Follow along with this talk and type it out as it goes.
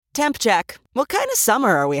Temp check. What kind of summer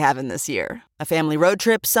are we having this year? A family road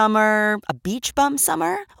trip summer? A beach bum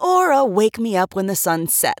summer? Or a wake me up when the sun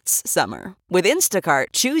sets summer? With Instacart,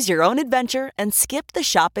 choose your own adventure and skip the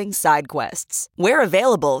shopping side quests. Where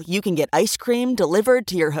available, you can get ice cream delivered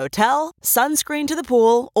to your hotel, sunscreen to the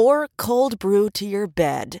pool, or cold brew to your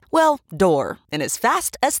bed. Well, door, in as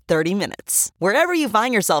fast as 30 minutes. Wherever you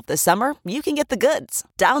find yourself this summer, you can get the goods.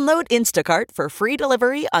 Download Instacart for free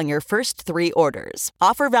delivery on your first 3 orders.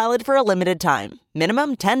 Offer valid for a limited time.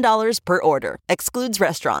 Minimum $10 per order. Excludes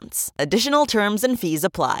restaurants. Additional terms and fees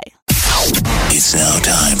apply. It's now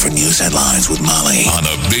time for news headlines with Molly on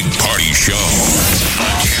the Big Party Show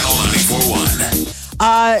on Channel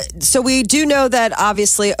 94.1. So we do know that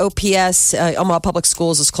obviously OPS, Omaha Public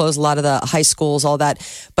Schools, has closed a lot of the high schools, all that.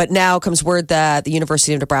 But now comes word that the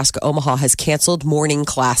University of Nebraska Omaha has canceled morning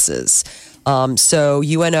classes. So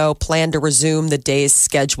UNO planned to resume the day's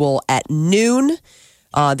schedule at noon.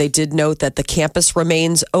 They did note that the campus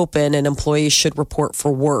remains open and employees should report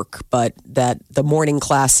for work, but that the morning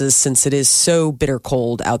classes, since it is so bitter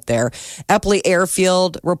cold out there. Eppley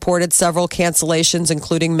Airfield reported several cancellations,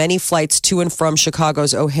 including many flights to and from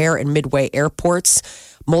Chicago's O'Hare and Midway airports.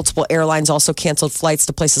 Multiple airlines also canceled flights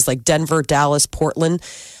to places like Denver, Dallas, Portland.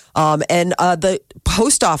 And the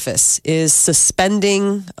post office is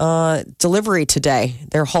suspending delivery today.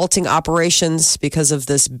 They're halting operations because of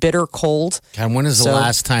this bitter cold. And when is the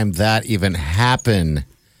last time that even happened?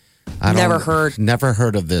 Never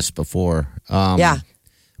heard of this before. Yeah.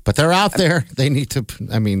 But they're out there. They need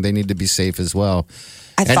to be safe as well.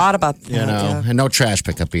 I thought about that. And no trash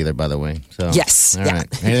pickup either, by the way. So, yes. All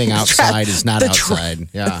right. Anything outside is not outside.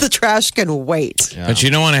 Yeah. The trash can wait. Yeah. But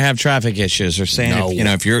you don't want to have traffic issues or saying,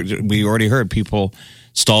 we already heard people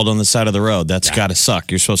stalled on the side of the road. That's got to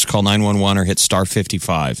suck. You're supposed to call 911 or hit star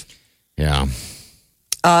 55. Yeah.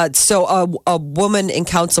 So a woman in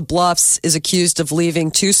Council Bluffs is accused of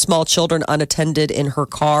leaving 2 small children unattended in her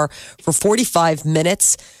car for 45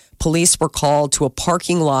 minutes. Police were called to a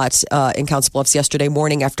parking lot in Council Bluffs yesterday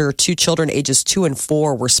morning after 2 children ages 2 and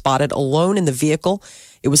 4 were spotted alone in the vehicle.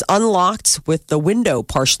 It was unlocked with the window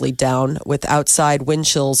partially down with outside wind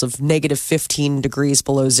chills of negative 15 degrees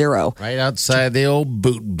below zero. Right outside the old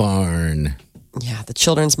boot barn. Yeah, the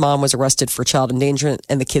children's mom was arrested for child endangerment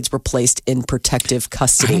and the kids were placed in protective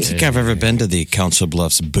custody. I don't think I've ever been to the Council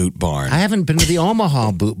Bluffs boot barn. I haven't been to the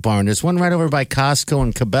Omaha boot barn. There's one right over by Costco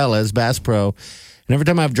and Cabela's, Bass Pro. And every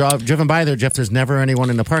time I've driven by there, Jeff, there's never anyone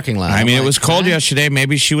in the parking lot. I mean, it was cold yesterday.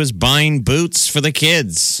 Maybe she was buying boots for the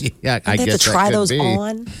kids. Yeah, I guess have to try that could those be.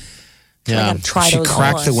 on. Yeah, she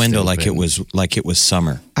cracked the window like it was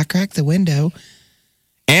summer. I cracked the window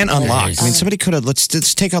and unlocked. I mean, somebody could have. Let's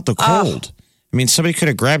take out the cold. I mean, somebody could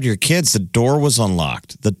have grabbed your kids. The door was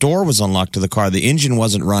unlocked. The door was unlocked to the car. The engine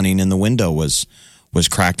wasn't running, and the window was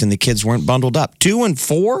cracked, and the kids weren't bundled up. 2 and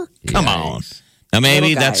 4? Come on. Now,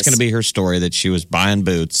 maybe that's going to be her story, that she was buying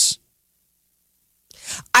boots.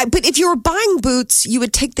 But if you were buying boots, you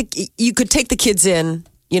could take the kids in,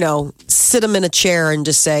 sit them in a chair and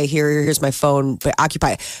just say, here's my phone, but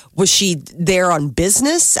occupy it. Was she there on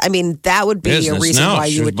business? I mean, that would be a reason why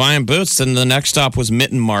you would. She was buying boots, and the next stop was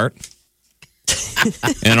Mitten Mart.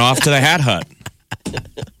 And off to the Hat Hut.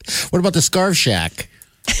 What about the Scarf Shack?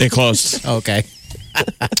 They closed. Okay.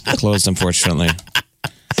 Closed, unfortunately.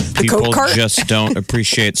 People just don't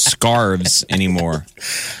appreciate scarves anymore.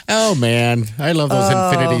 Oh, man. I love those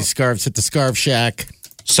infinity scarves at the Scarf Shack.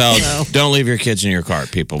 So don't leave your kids in your car,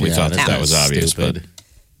 people. We thought that was obvious. But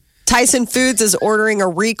Tyson Foods is ordering a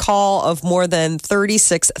recall of more than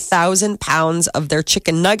 36,000 pounds of their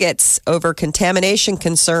chicken nuggets over contamination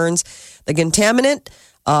concerns. The contaminant,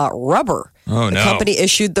 rubber. Oh, the company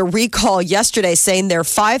issued the recall yesterday saying their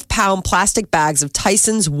 5-pound plastic bags of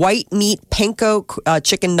Tyson's white meat panko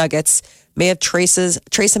chicken nuggets may have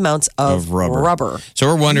trace amounts of rubber. So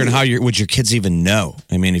we're wondering would your kids even know?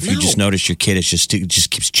 I mean, if you just notice your kid is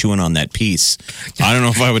just keeps chewing on that piece. I don't know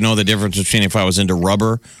if I would know the difference between if I was into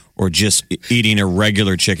rubber or just eating a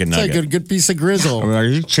regular chicken nugget. It's a good piece of grizzle. Are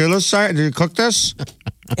you chillers? Did you cook this?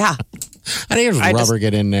 Yeah. I think rubber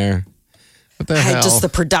get in there. What the hell? Just the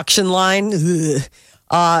production line.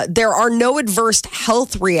 There are no adverse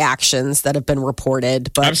health reactions that have been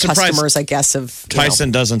reported, but customers, I guess, have.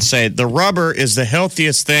 Tyson doesn't say the rubber is the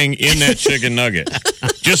healthiest thing in that chicken nugget.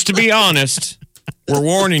 Just to be honest, we're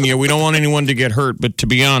warning you. We don't want anyone to get hurt, but to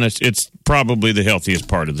be honest, it's probably the healthiest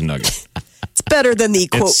part of the nugget. It's better than the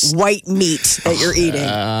quote white meat that you're eating.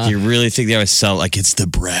 You really think they always sell like it's the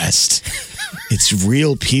breast? It's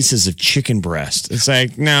real pieces of chicken breast. It's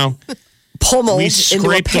like no. pummeled We into a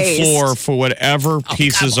scrape the paste. floor for whatever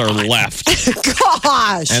pieces are left.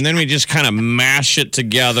 Gosh. And then we just kind of mash it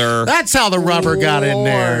together. That's how the rubber got in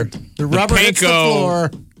there. The rubber hits the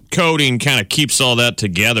floor. Coating kind of keeps all that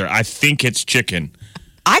together. I think it's chicken.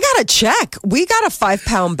 I gotta check. We got a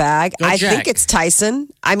 5-pound bag. Go I check. think it's Tyson.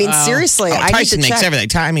 I mean, seriously, I need Tyson to makes check.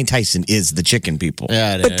 everything. I mean, Tyson is the chicken people.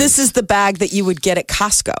 Yeah, it But is. this is the bag that you would get at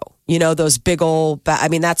Costco. You know, those big old I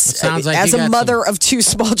mean, that's sounds like as you a got mother of 2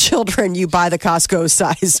 small children, you buy the Costco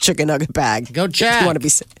size chicken nugget bag. Go check. You want to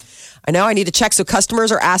be I know I need to check. So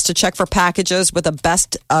customers are asked to check for packages with a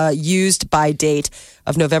best used by date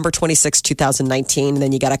of November 26, 2019. And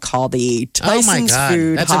then you got to call the Tyson's God.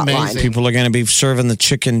 Food That's hotline. amazing. People are going to be serving the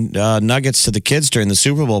chicken nuggets to the kids during the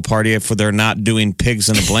Super Bowl party if they're not doing pigs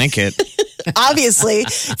in a blanket. Obviously,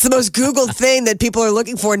 it's the most Googled thing that people are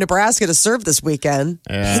looking for in Nebraska to serve this weekend.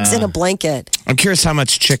 Pigs in a blanket. I'm curious how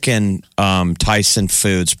much chicken Tyson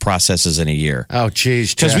Foods processes in a year. Oh,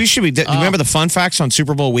 geez. Because Jeff. we should be. Remember the fun facts on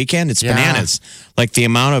Super Bowl weekend? It's Yeah. bananas. Like the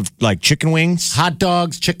amount of like chicken wings. Hot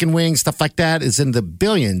dogs, chicken wings, stuff like that is in the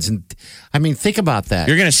billions. And I mean, think about that.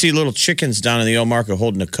 You're going to see little chickens down in the old market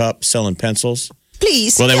holding a cup, selling pencils.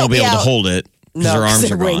 Please. Well, they help won't be me able out. to hold it because No, their arms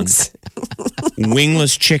they're are gone. wings.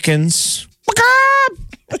 Wingless chickens.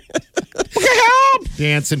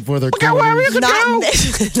 Dancing for their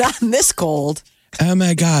Not in this cold. Oh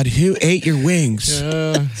my God! Who ate your wings?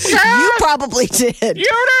 You probably did.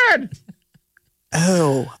 You did.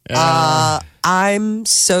 Oh, I'm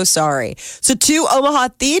so sorry. So 2 Omaha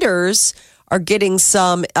theaters are getting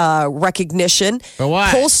some recognition. For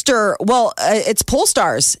what? It's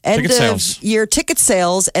Polestar's end Ticket sales. of year ticket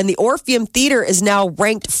sales, and the Orpheum Theater is now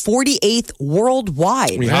ranked 48th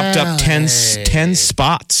worldwide. We hopped up 10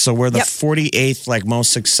 spots, so we're the Yep. 48th like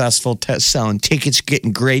most successful selling tickets,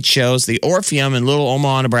 getting great shows. The Orpheum in Little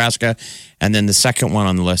Omaha, Nebraska, and then the second one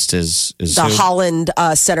on the list is The who? Holland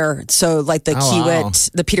Center, so like the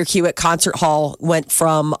the Peter Kiewit Concert Hall went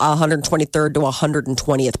from 123rd to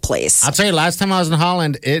 120th place. I'll tell you, last time I was in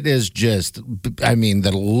Holland, it is just, I mean,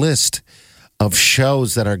 the list of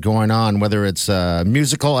shows that are going on, whether it's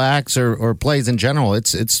musical acts or plays in general,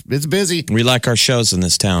 it's busy. We like our shows in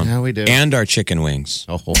this town. Yeah, we do. And our chicken wings.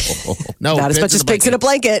 Oh, no, Not as much as pigs in a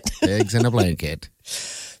blanket. Pigs in a blanket.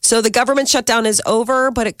 So the government shutdown is over,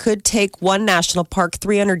 but it could take one national park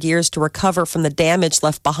 300 years to recover from the damage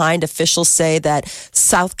left behind. Officials say that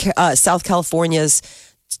South California's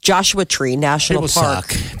Joshua Tree National People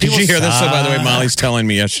Park. suck. Did you hear this? suck. By the way, Molly's telling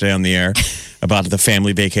me yesterday on the air about the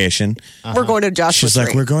family vacation. We're going to Joshua She's Tree.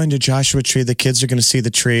 like, we're going to Joshua Tree. The kids are going to see the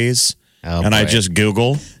trees. Oh, and I boy. just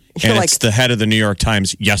Google, You're and like- it's the head of the New York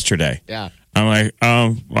Times yesterday. Yeah. I'm like,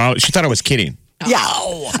 well, she thought I was kidding. Yeah.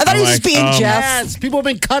 I thought he was like, just being Jeff. Yes, people have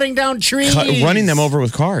been cutting down trees. Running them over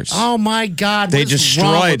with cars. Oh, my God. They what is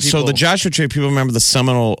wrong with destroyed. So people? the Joshua Tree, people remember the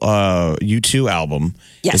seminal U2 album.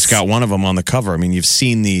 Yes. It's got one of them on the cover. I mean, you've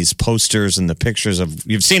seen these posters and the pictures of,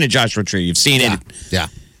 you've seen a Joshua Tree. You've seen it. Yeah.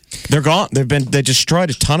 They're gone. They destroyed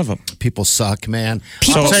a ton of them. People suck, man.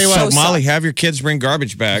 People I'll tell you so what, Molly, have your kids bring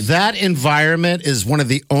garbage bags. that environment is one of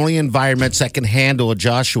the only environments that can handle a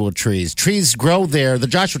Joshua trees. Trees grow there. The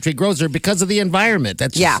Joshua tree grows there because of the environment.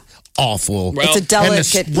 That's just awful. It's a and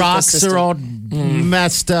delicate the rocks ecosystem. are all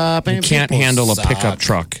messed up. You can't handle a pickup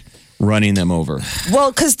truck running them over.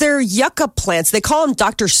 Well, because they're yucca plants. They call them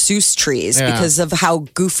Dr. Seuss trees Yeah. because of how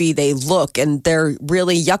goofy they look. And they're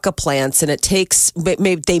really yucca plants. And it takes,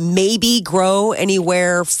 they maybe grow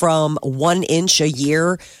anywhere from 1 inch a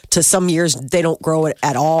year to some years they don't grow it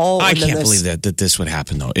at all. I And then can't there's- believe that this would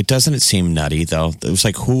happen, though. Doesn't it seem nutty, though? It was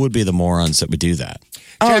like, who would be the morons that would do that?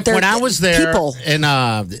 Jeff, they're when I was there people. in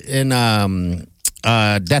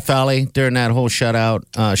Death Valley during that whole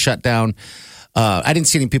shutdown, I didn't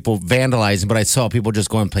see any people vandalizing, but I saw people just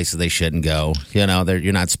going places they shouldn't go. You know,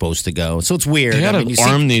 you're not supposed to go. So it's weird. They got I mean, to you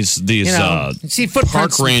arm see, these you see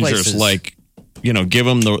footprints park in rangers, places. like, give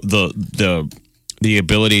them the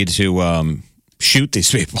ability to shoot these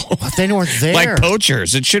people. They weren't there. Like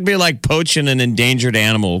poachers. It should be like poaching an endangered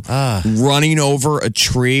animal, running over a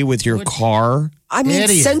tree with your car. I mean,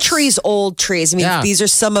 Idiots. centuries old trees. I mean, Yeah. these are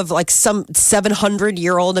some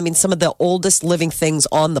 700-year-old. I mean, some of the oldest living things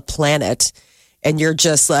on the planet. And you're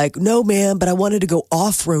just like, no, man, but I wanted to go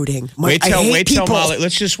off-roading. Wait I till hate people. Molly.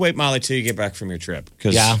 Let's just wait, Molly, till you get back from your trip.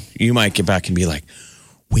 Because Yeah. you might get back and be like,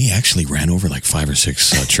 we actually ran over like 5 or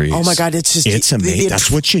 6 trees. Oh, my God, it's just- It's amazing. That's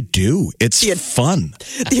what you do. It's fun.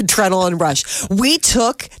 The adrenaline rush. We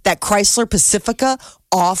took that Chrysler Pacifica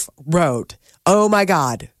off-road. Oh, my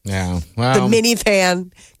God. Yeah. The Well,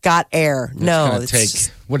 minivan got air. No, it's gonna take,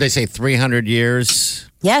 what did they say, 300 years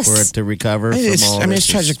Yes. For it to recover. It's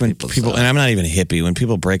tragic when people, and I'm not even a hippie, when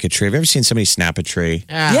people break a tree. Have you ever seen somebody snap a tree?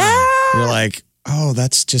 Yeah. You're like, oh,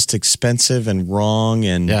 that's just expensive and wrong.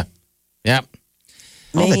 And Yep.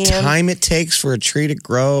 all the time it takes for a tree to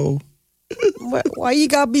grow. Why you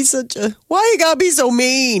gotta be so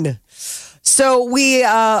mean? So we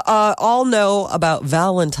all know about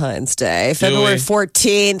Valentine's Day, February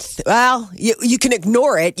 14th. Well, you can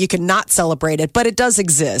ignore it. You can not celebrate it, but it does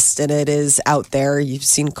exist, and it is out there. You've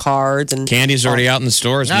seen cards. And candy's already out in the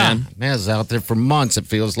stores, man. It's out there for months, it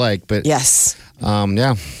feels like. But yes.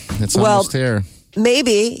 It's almost here.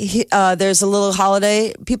 Maybe there's a little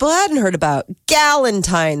holiday people hadn't heard about.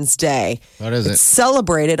 Galentine's Day. What is it? It's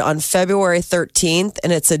celebrated on February 13th,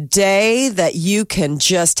 and it's a day that you can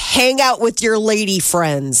just hang out with your lady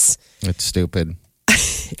friends. It's stupid.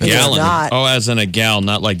 Gallon. Not. Oh, as in a gal,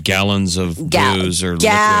 not like gallons of booze or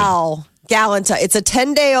liquid. Galentine. It's a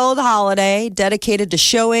 10-day-old holiday dedicated to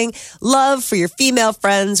showing love for your female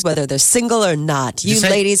friends, whether they're single or not. You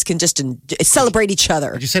ladies can just celebrate each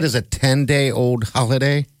other. Did you say it's a 10-day-old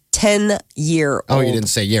holiday? 10-year-old. Oh, you didn't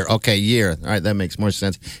say year. Okay, year. All right, that makes more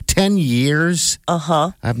sense. 10 years?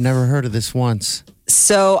 Uh-huh. I've never heard of this once.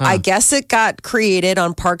 So I guess it got created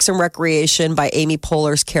on Parks and Recreation by Amy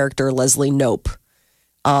Poehler's character, Leslie Knope.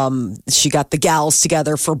 She got the gals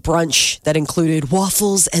together for brunch that included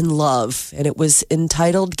waffles and love, and it was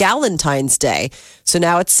entitled Galentine's Day. So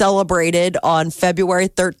now it's celebrated on February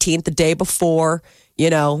 13th, the day before,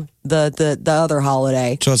 the other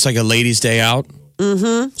holiday. So it's like a ladies' day out?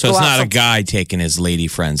 Mm-hmm. So it's not a guy taking his lady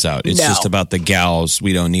friends out. It's just about the gals.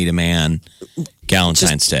 We don't need a man.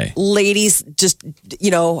 Galentine's Day. Ladies just,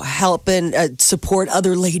 helping support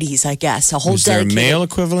other ladies, I guess. Is there a male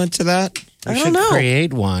equivalent to that? I don't know.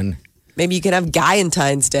 Create one. Maybe you could have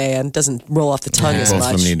Galentine's Day and it doesn't roll off the tongue as much.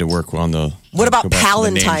 Both of them need to work on the... What about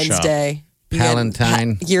Palentine's Day?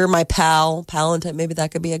 Palentine. You're my pal. Palentine. Maybe that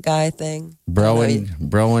could be a guy thing.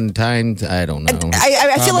 Broentine. I don't know.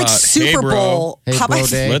 I feel like Super Bowl. Hey, bro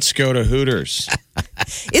Day. Let's go to Hooters.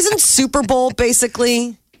 Isn't Super Bowl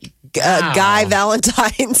basically guy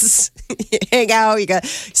Valentine's? You hang out, you got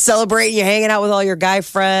celebrating, you're hanging out with all your guy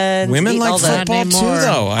friends. Women like football too,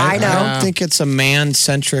 though. I know. I don't think it's a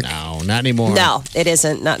man-centric. No, not anymore. No, it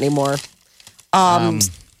isn't. Not anymore. I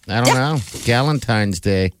don't know. Galentine's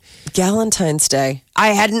Day. Galentine's Day. I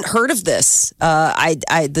hadn't heard of this.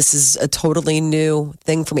 This is a totally new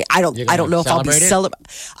thing for me. I don't know if I'll be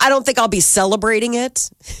I don't think I'll be celebrating it.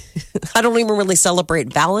 I don't even really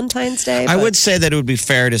celebrate Valentine's Day. I would say that it would be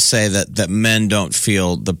fair to say that men don't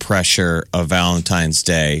feel the pressure of Valentine's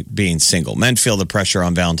Day being single. Men feel the pressure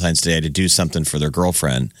on Valentine's Day to do something for their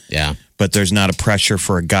girlfriend. Yeah. But there's not a pressure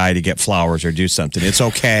for a guy to get flowers or do something. It's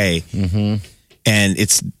okay. Mm-hmm. And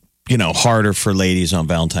it's harder for ladies on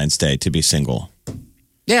Valentine's Day to be single.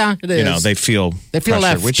 Yeah, it is. They feel pressure,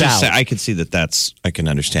 left which out. is, I can see that's, I can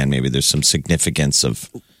understand maybe there's some significance of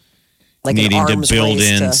like needing to build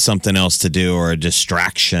in something else to do or a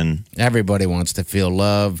distraction. Everybody wants to feel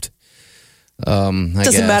loved.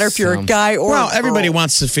 Doesn't matter if you're a guy or a girl. Everybody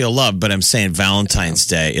wants to feel loved, but I'm saying Valentine's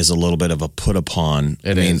Day is a little bit of a put upon.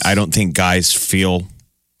 I don't think guys feel.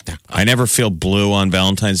 I never feel blue on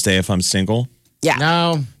Valentine's Day if I'm single. Yeah.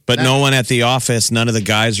 No. But no one at the office, none of the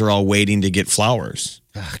guys are all waiting to get flowers.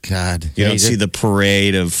 Oh, God. You don't see the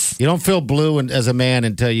parade of... You don't feel blue as a man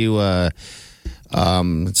until you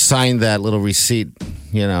sign that little receipt,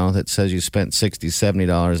 that says you spent $60,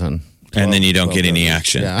 $70 on... And then you don't get any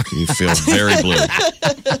action. Yeah. You feel very blue.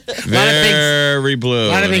 Very blue.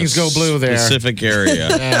 A lot of things go blue there. Specific area.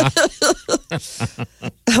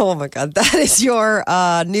 Oh, my God. That is your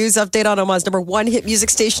news update on Omaha's number one hit music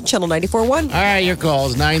station, Channel 94.1. All right, your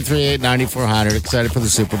calls, 938-9400. Excited for the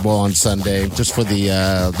Super Bowl on Sunday. Just for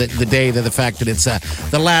the day, the fact that it's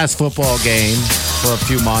the last football game for a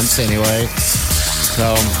few months anyway.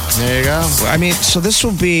 So, there you go. So this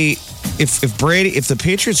will be... If the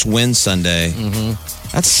Patriots win Sunday,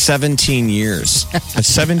 that's 17 years. A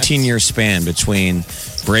 17-year span between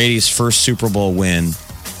Brady's first Super Bowl win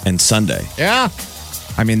and Sunday. Yeah.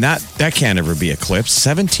 That can't ever be eclipsed.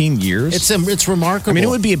 17 years? It's remarkable. It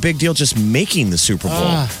would be a big deal just making the Super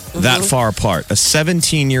Bowl that far apart. A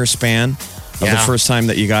 17-year span of the first time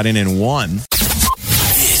that you got in won.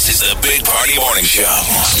 This is the Big Party Morning Show.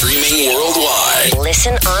 Streaming worldwide.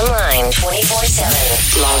 Listen online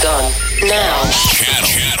 24/7. Log on now.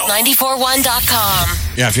 Channel 941.com.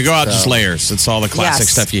 Yeah, if you go out, just layers. It's all the classic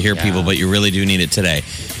stuff you hear people, but you really do need it today.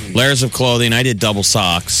 Layers of clothing. I did double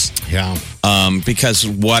socks. Yeah. Because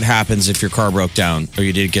what happens if your car broke down or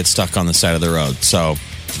you did get stuck on the side of the road? So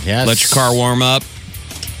let your car warm up.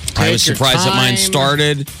 I was surprised that mine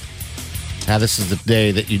started. Now, this is the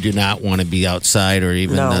day that you do not want to be outside or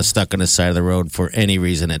even stuck on the side of the road for any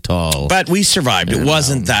reason at all. But we survived. It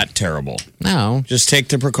wasn't that terrible. No. Just take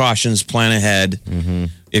the precautions, plan ahead. Mm-hmm.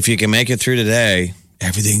 If you can make it through today,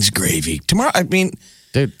 everything's gravy. Tomorrow, I mean,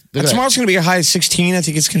 dude, tomorrow's going to be a high of 16. I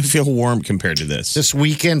think it's going to feel warm compared to this. This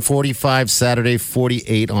weekend, 45 Saturday,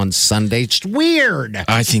 48 on Sunday. It's weird.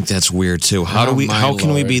 I think that's weird, too. How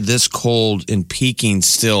can we be this cold and peaking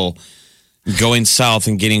still? Going south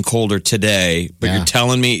and getting colder today, but you're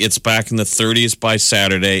telling me it's back in the 30s by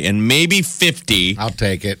Saturday and maybe 50. I'll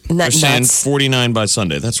take it. You're saying 49 by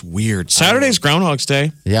Sunday. That's weird. Saturday's Groundhog's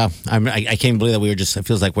Day. Yeah, I can't believe that it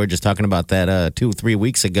feels like we were just talking about that 2 or 3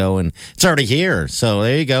 weeks ago, and it's already here. So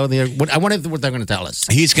there you go. I wonder what they're going to tell us.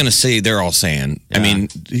 He's going to say, they're all saying, I mean,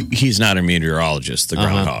 he's not a meteorologist, the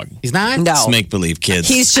groundhog. He's not? No. It's make-believe kids.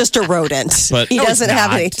 He's just a rodent. But he doesn't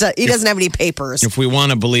have any papers. If we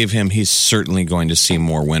want to believe him, he's certainly going to see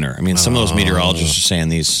more winter. I mean, some of those meteorologists are saying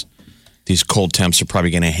these cold temps are probably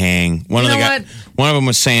going to hang. One of them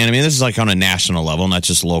was saying, I mean, this is like on a national level, not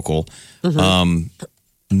just local. Mm-hmm.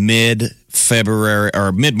 Mid-February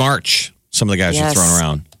or mid-March, some of the guys are throwing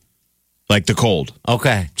around. Like the cold.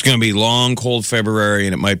 Okay. It's going to be long, cold February,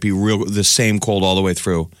 and it might be the same cold all the way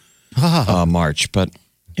through March. But,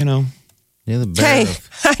 you know. Hey,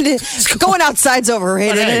 going outside's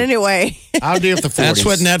overrated anyway. I'll deal with the 40s. That's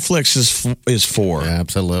what Netflix is for. Yeah,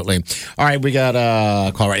 absolutely. All right, we got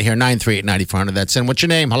a call right here, 938-9400. That's in. What's your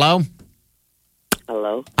name? Hello?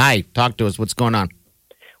 Hello. Hi, talk to us. What's going on?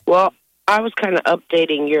 Well, I was kind of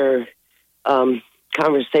updating your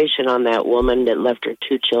conversation on that woman that left her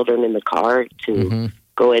 2 children in the car to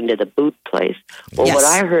go into the boot place. Well, what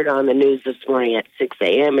I heard on the news this morning at 6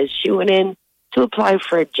 a.m. is she went in to apply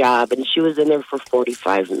for a job, and she was in there for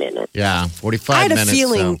 45 minutes. Yeah, 45 minutes. I had a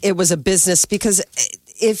feeling it was a business because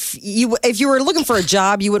if you were looking for a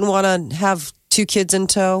job, you wouldn't want to have 2 kids in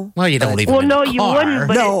tow. Well, you don't leave. Well, no, you wouldn't.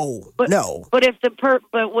 But no. But if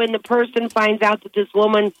but when the person finds out that this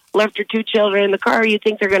woman left her 2 children in the car, you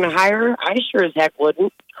think they're going to hire her? I sure as heck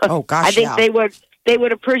wouldn't. Oh gosh, I think they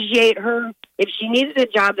would appreciate her if she needed a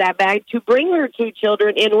job that bad to bring her 2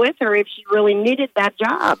 children in with her if she really needed that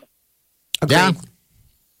job. Yeah.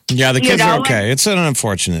 Yeah, the kids are okay. It's an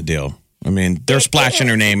unfortunate deal. I mean, they're splashing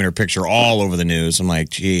her name and her picture all over the news. I'm like,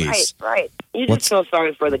 geez. Right. You just feel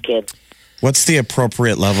sorry for the kids. What's the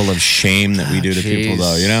appropriate level of shame that we do to people,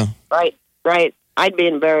 though, you know? Right. I'd be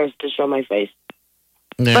embarrassed to show my face.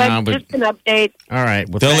 Yeah, but just an update. All right.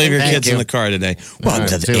 Well, they'll leave your kids in the car today. Well,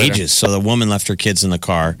 the ages. So the woman left her kids in the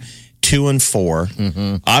car. 2 and 4,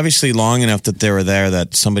 obviously long enough that they were there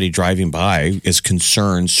that somebody driving by is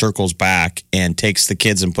concerned, circles back, and takes the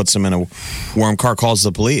kids and puts them in a warm car, calls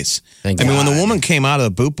the police. When the woman came out of the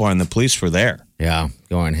boot barn, the police were there. Yeah,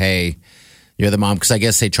 going, hey, you're the mom, because I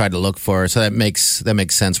guess they tried to look for her, so that makes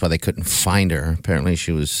sense why they couldn't find her. Apparently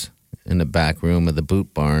she was in the back room of the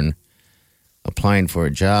boot barn applying for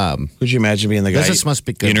a job. Could you imagine being the guy must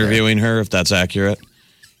be good interviewing her, if that's accurate?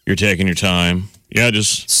 You're taking your time. Yeah,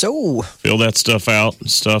 just fill that stuff out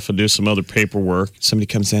and do some other paperwork. Somebody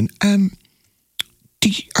comes in.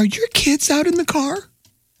 Are your kids out in the car?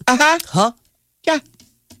 Huh? Yeah.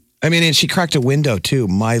 I mean, and she cracked a window too.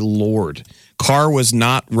 My Lord. Car was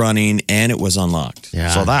not running and it was unlocked. Yeah.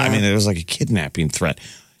 So it was like a kidnapping threat.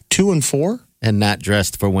 2 and 4? And not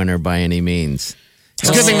dressed for winter by any means. It's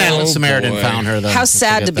a good thing that Samaritan found her, though. How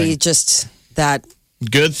sad to be just that.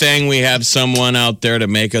 Good thing we have someone out there to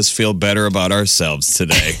make us feel better about ourselves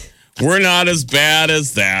today. We're not as bad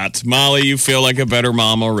as that. Molly, you feel like a better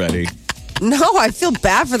mom already. No, I feel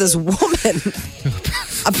bad for this woman.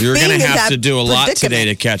 You're going to have to do a lot today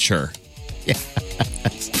to catch her. Yeah.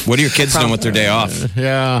 What are your kids doing with their day off?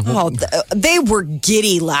 Yeah. Oh, they were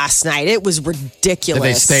giddy last night. It was ridiculous. Did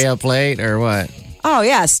they stay up late or what? Oh,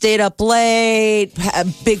 yeah. Stayed up late,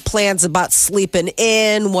 had big plans about sleeping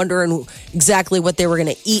in, wondering exactly what they were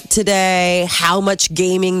going to eat today, how much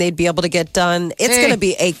gaming they'd be able to get done. It's going to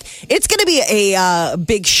be a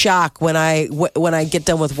big shock when I get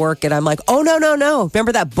done with work and I'm like, oh, no.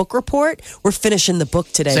 Remember that book report? We're finishing the book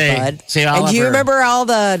today, bud. And do you remember all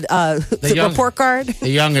the report card? The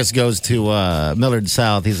youngest goes to Millard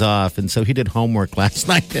South. He's off. And so he did homework last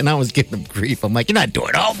night and I was giving him grief. I'm like, you're not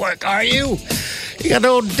doing homework, are you? You got the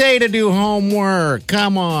whole day to do homework.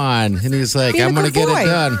 Come on. And he's like, I'm going to get it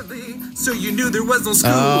done. So you knew there was no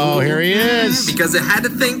school. Oh, here he is. Because I had to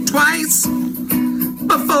think twice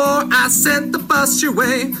before I sent the bus your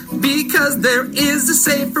way. Because there is a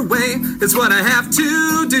safer way. It's what I have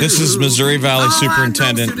to do. This is Missouri Valley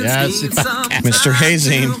Superintendent. Yes. Mr.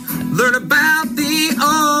 Hazing. learn about the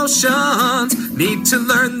oceans. Need to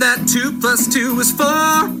learn that 2 + 2 is 4.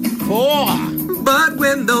 4. But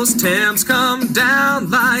when those temps come down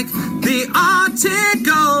like the Arctic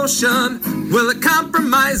Ocean, well, it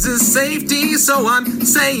compromises safety. So I'm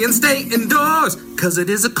saying stay indoors, 'cause it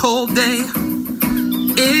is a cold day.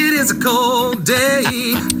 It is a cold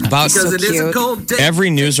day. About because it is a cold day. Every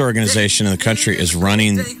news organization in the country is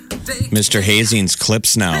running Mr. Hazing's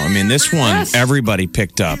clips now. I mean, this one, everybody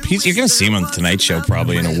picked up. You're going to see him on the Tonight Show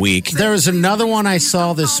probably in a week. There was another one I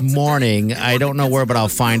saw this morning. I don't know where, but I'll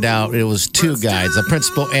find out. It was 2 guys, a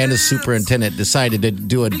principal and a superintendent, decided to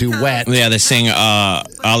do a duet. Yeah, they sing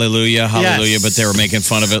Hallelujah, Hallelujah, Yes. but they were making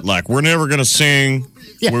fun of it like, we're never going to sing.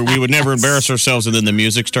 Where we would never embarrass ourselves, and then the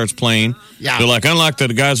music starts playing. Yeah. They're like, unlike the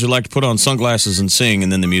guys who like to put on sunglasses and sing,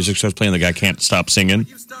 and then the music starts playing, the guy can't stop singing.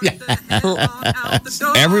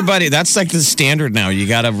 Everybody, that's like the standard now. You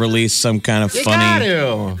got to release some kind of funny. Got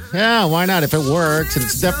to. Yeah, why not? If it works, and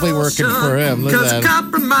it's definitely working for him. Look Because at it that.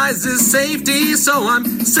 compromises safety, so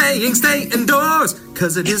I'm saying stay indoors,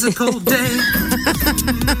 'cause it is a cold day.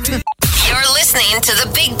 You're listening to the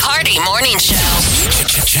Big Party Morning Show.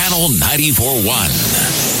 Channel 94.1.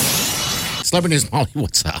 Celebrity News, Molly,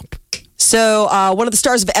 what's up? So, one of the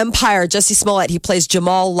stars of Empire, Jussie Smollett, he plays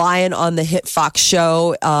Jamal Lyon on the hit Fox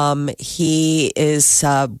show. He was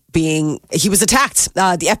attacked.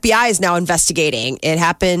 The FBI is now investigating. It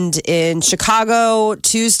happened in Chicago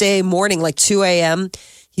Tuesday morning, like 2 a.m.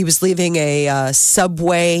 He was leaving a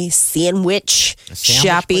Subway sandwich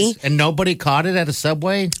shappy. And nobody caught it at a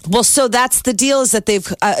Subway? Well, so that's the deal is that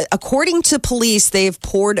they've, according to police, they've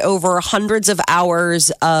poured over hundreds of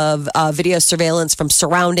hours of video surveillance from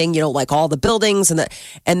surrounding, like all the buildings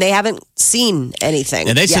and they haven't seen anything.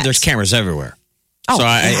 And they said yet. there's cameras everywhere. Oh, so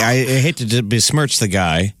I hate to besmirch the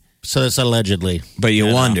guy. So it's allegedly. But you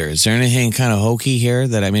wonder, is there anything kind of hokey here?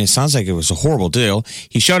 It sounds like it was a horrible deal.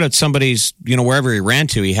 He showed up somebody's, wherever he ran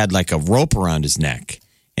to, he had like a rope around his neck.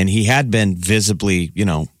 And he had been visibly,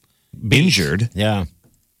 injured. Yeah.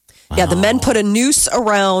 Yeah, the men put a noose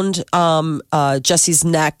around Jesse's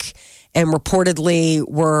neck and reportedly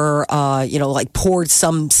were, poured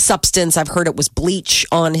some substance. I've heard it was bleach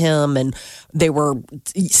on him, and they were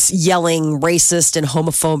yelling racist and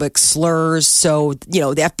homophobic slurs. So,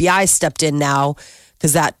 the FBI stepped in now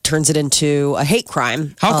because that turns it into a hate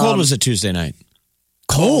crime. How cold was it Tuesday night?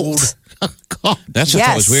 Cold. That's what I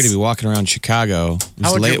thought was weird to be walking around Chicago.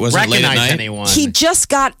 How would you Wasn't it late at recognize night? anyone? He just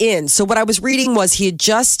got in. So what I was reading was he had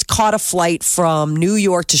just caught a flight from New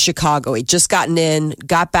York to Chicago. He'd just gotten in,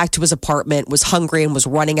 got back to his apartment, was hungry, and was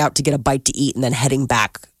running out to get a bite to eat and then heading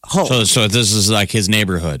back home. So this is like his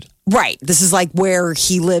neighborhood. Right. This is like where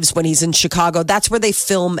he lives when he's in Chicago. That's where they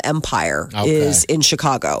film Empire, is in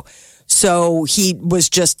Chicago. So he was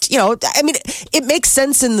just, it makes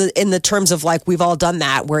sense in the terms of like we've all done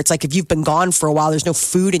that, where it's like if you've been gone for a while, there's no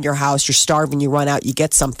food in your house, you're starving, you run out, you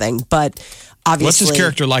get something. But obviously, what's his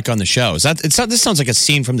character like on the show? This sounds like a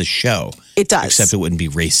scene from the show. It does, except it wouldn't be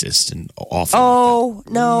racist and awful. Oh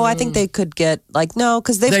no, I think they could get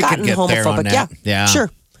because they've gotten homophobic. Yeah,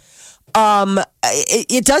 sure.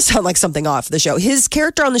 It does sound like something off the show. His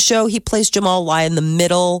character on the show, he plays Jamal Lyon, the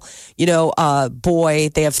middle, boy.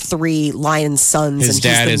 They have 3 Lyon sons. His and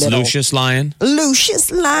dad he's is the middle. Lucius Lyon.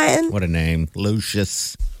 Lucius Lyon. What a name.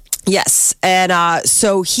 Lucius. Yes. And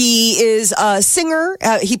so he is a singer.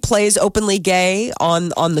 He plays openly gay on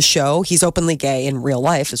the show. He's openly gay in real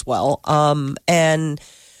life as well. And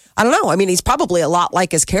I don't know. He's probably a lot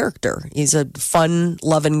like his character. He's a fun,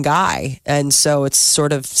 loving guy. And so it's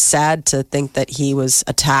sort of sad to think that he was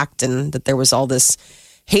attacked and that there was all this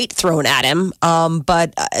hate thrown at him.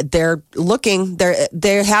 But they're looking.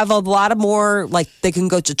 They have a lot of more, like they can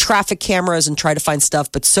go to traffic cameras and try to find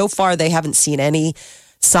stuff. But so far, they haven't seen any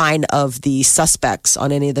sign of the suspects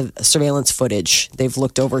on any of the surveillance footage they've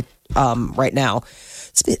looked over right now.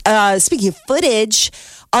 Speaking of footage,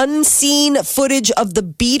 unseen footage of the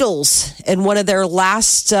Beatles in one of their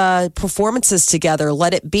last performances together,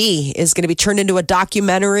 Let It Be, is going to be turned into a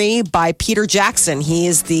documentary by Peter Jackson. He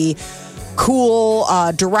is the cool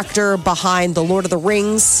director behind the Lord of the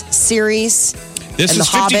Rings series. This and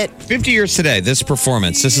is The Hobbit. 50 years today, this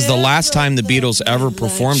performance. This is the last time the Beatles ever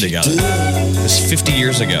performed together. This is 50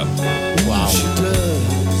 years ago. Wow.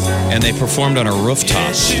 And they performed on a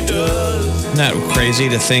rooftop. Isn't that crazy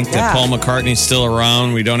to think that Paul McCartney's still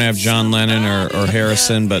around? We don't have John Lennon or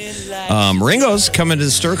Harrison, but Ringo's coming to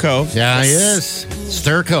the Stir Cove. Yeah, he is.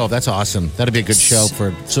 Stir Cove. That's awesome. That'd be a good show for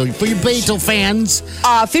you Beatle fans.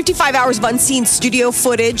 55 hours of unseen studio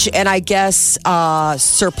footage, and I guess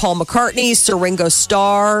Sir Paul McCartney, Sir Ringo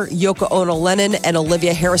Starr, Yoko Ono Lennon, and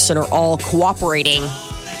Olivia Harrison are all cooperating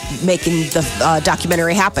making the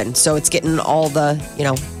documentary happen. So it's getting all the,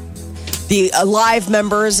 the live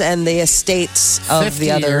members and the estates of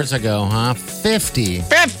the other. 50 years ago, huh? 50.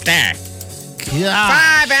 50.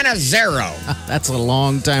 Yeah. 5 and a 0. That's a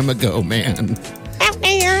long time ago, man.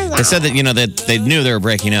 They said that, that they knew they were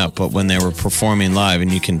breaking up, but when they were performing live,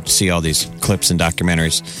 and you can see all these clips and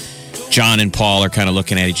documentaries, John and Paul are kind of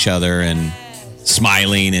looking at each other and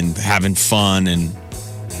smiling and having fun, and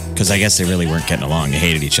because I guess they really weren't getting along. They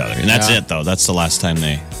hated each other. And that's it, though. That's the last time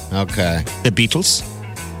they... Okay. The Beatles?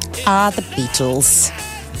 The Beatles.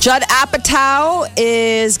 Judd Apatow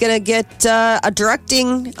is going to get a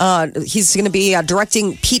directing. He's going to be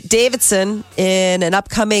directing Pete Davidson in an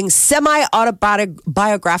upcoming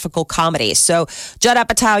semi-autobiographical comedy. So Judd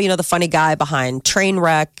Apatow, the funny guy behind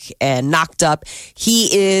Trainwreck and Knocked Up, he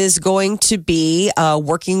is going to be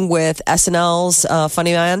working with SNL's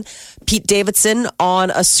funny man, Pete Davidson, on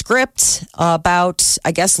a script about,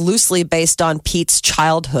 I guess, loosely based on Pete's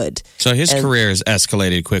childhood. So his career has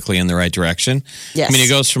escalated quickly in the right direction. Yes. I mean, he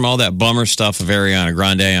goes from all that bummer stuff of Ariana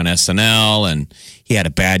Grande on SNL, and he had a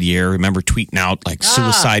bad year. Remember tweeting out like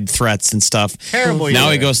suicide threats and stuff. Terrible Now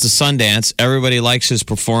year. he goes to Sundance. Everybody likes his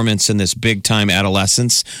performance in this Big Time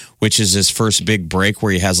Adolescence, which is his first big break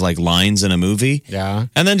where he has like lines in a movie. Yeah.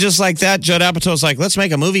 And then just like that, Judd Apatow's like, let's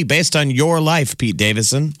make a movie based on your life, Pete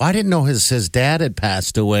Davidson. I didn't know his dad had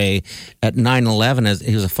passed away at 9/11 as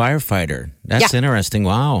he was a firefighter. That's interesting.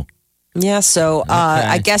 Wow. Yeah, so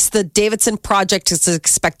I guess the Davidson project is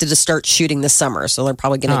expected to start shooting this summer, so they're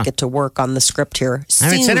probably going to get to work on the script here soon.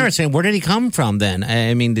 I mean, it's interesting. Where did he come from then?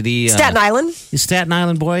 I mean, did he... Staten Island. He's Staten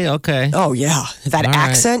Island boy? Okay. Oh, yeah. That All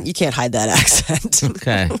accent, you can't hide that accent.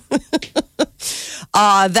 Okay.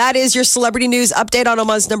 That is your celebrity news update on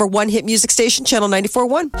Omaha's number one hit music station, Channel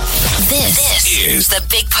 94.1. This is the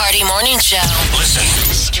Big Party Morning Show. Listen.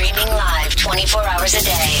 Streaming live 24 hours a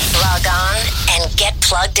day. Log on and get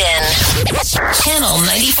plugged in.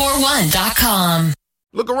 Channel941.com.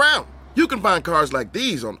 Look around. You can find cars like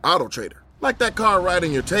these on AutoTrader, like that car right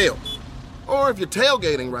in your tail. Or if you're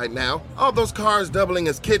tailgating right now, all those cars doubling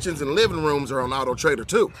as kitchens and living rooms are on AutoTrader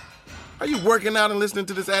too. Are you working out and listening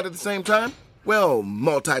to this ad at the same time? Well,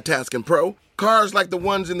 multitasking pro, cars like the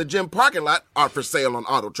ones in the gym parking lot are for sale on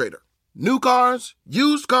AutoTrader. New cars,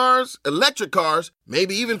 used cars, electric cars,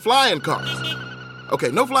 maybe even flying cars.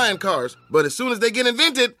 Okay, no flying cars, but as soon as they get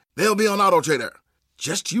invented, they'll be on AutoTrader.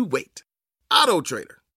 Just you wait. AutoTrader.